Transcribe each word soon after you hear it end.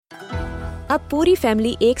अब पूरी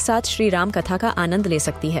फैमिली एक साथ श्री राम कथा का आनंद ले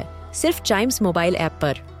सकती है सिर्फ चाइम्स मोबाइल ऐप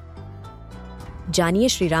पर। जानिए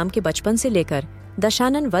श्री राम के बचपन से लेकर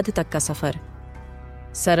दशानन वध तक का सफर।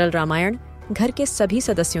 सरल रामायण घर के सभी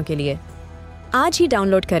सदस्यों के लिए। आज ही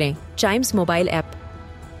डाउनलोड करें चाइम्स मोबाइल ऐप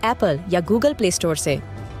एप्पल या गूगल प्ले स्टोर से।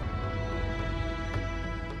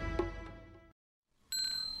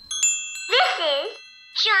 This is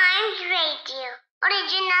Chimes Radio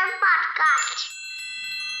original podcast.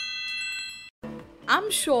 I'm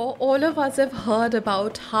sure all of us have heard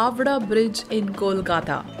about Howrah Bridge in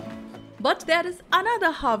Kolkata. But there is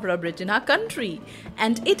another Howrah Bridge in our country,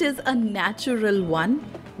 and it is a natural one.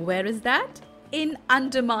 Where is that? In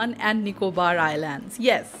Andaman and Nicobar Islands.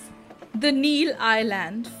 Yes, the Neil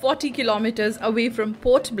Island, 40 kilometers away from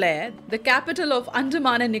Port Blair, the capital of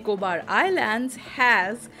Andaman and Nicobar Islands,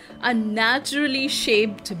 has a naturally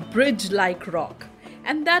shaped bridge-like rock,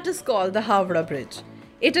 and that is called the Howrah Bridge.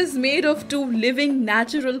 It is made of two living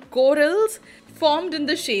natural corals formed in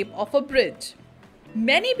the shape of a bridge.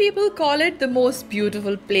 Many people call it the most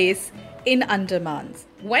beautiful place in Andamans.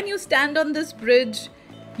 When you stand on this bridge,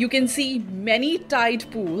 you can see many tide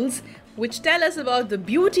pools which tell us about the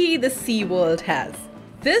beauty the sea world has.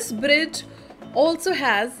 This bridge also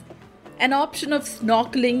has an option of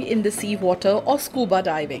snorkeling in the seawater or scuba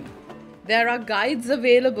diving. There are guides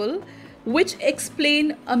available which explain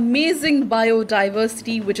amazing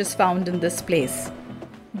biodiversity which is found in this place.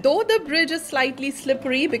 Though the bridge is slightly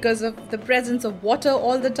slippery because of the presence of water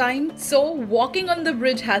all the time, so walking on the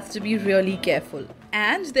bridge has to be really careful.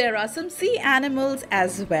 And there are some sea animals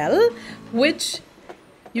as well, which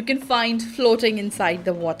you can find floating inside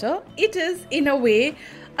the water. It is, in a way,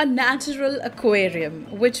 a natural aquarium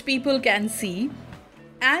which people can see.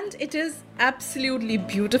 And it is absolutely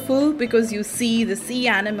beautiful because you see the sea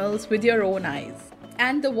animals with your own eyes.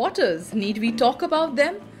 And the waters, need we talk about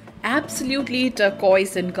them? Absolutely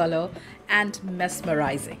turquoise in color and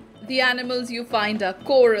mesmerizing. The animals you find are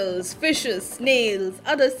corals, fishes, snails,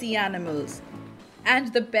 other sea animals.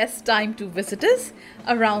 And the best time to visit is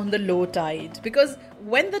around the low tide, because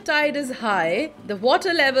when the tide is high, the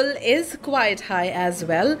water level is quite high as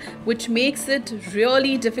well, which makes it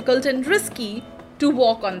really difficult and risky to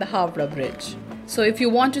walk on the Howrah Bridge. So if you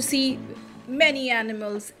want to see many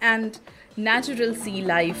animals and natural sea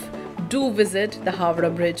life, do visit the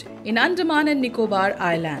Howrah Bridge in Andaman and Nicobar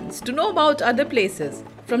Islands. To know about other places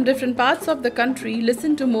from different parts of the country,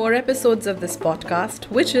 listen to more episodes of this podcast,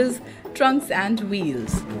 which is Trunks and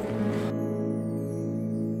Wheels.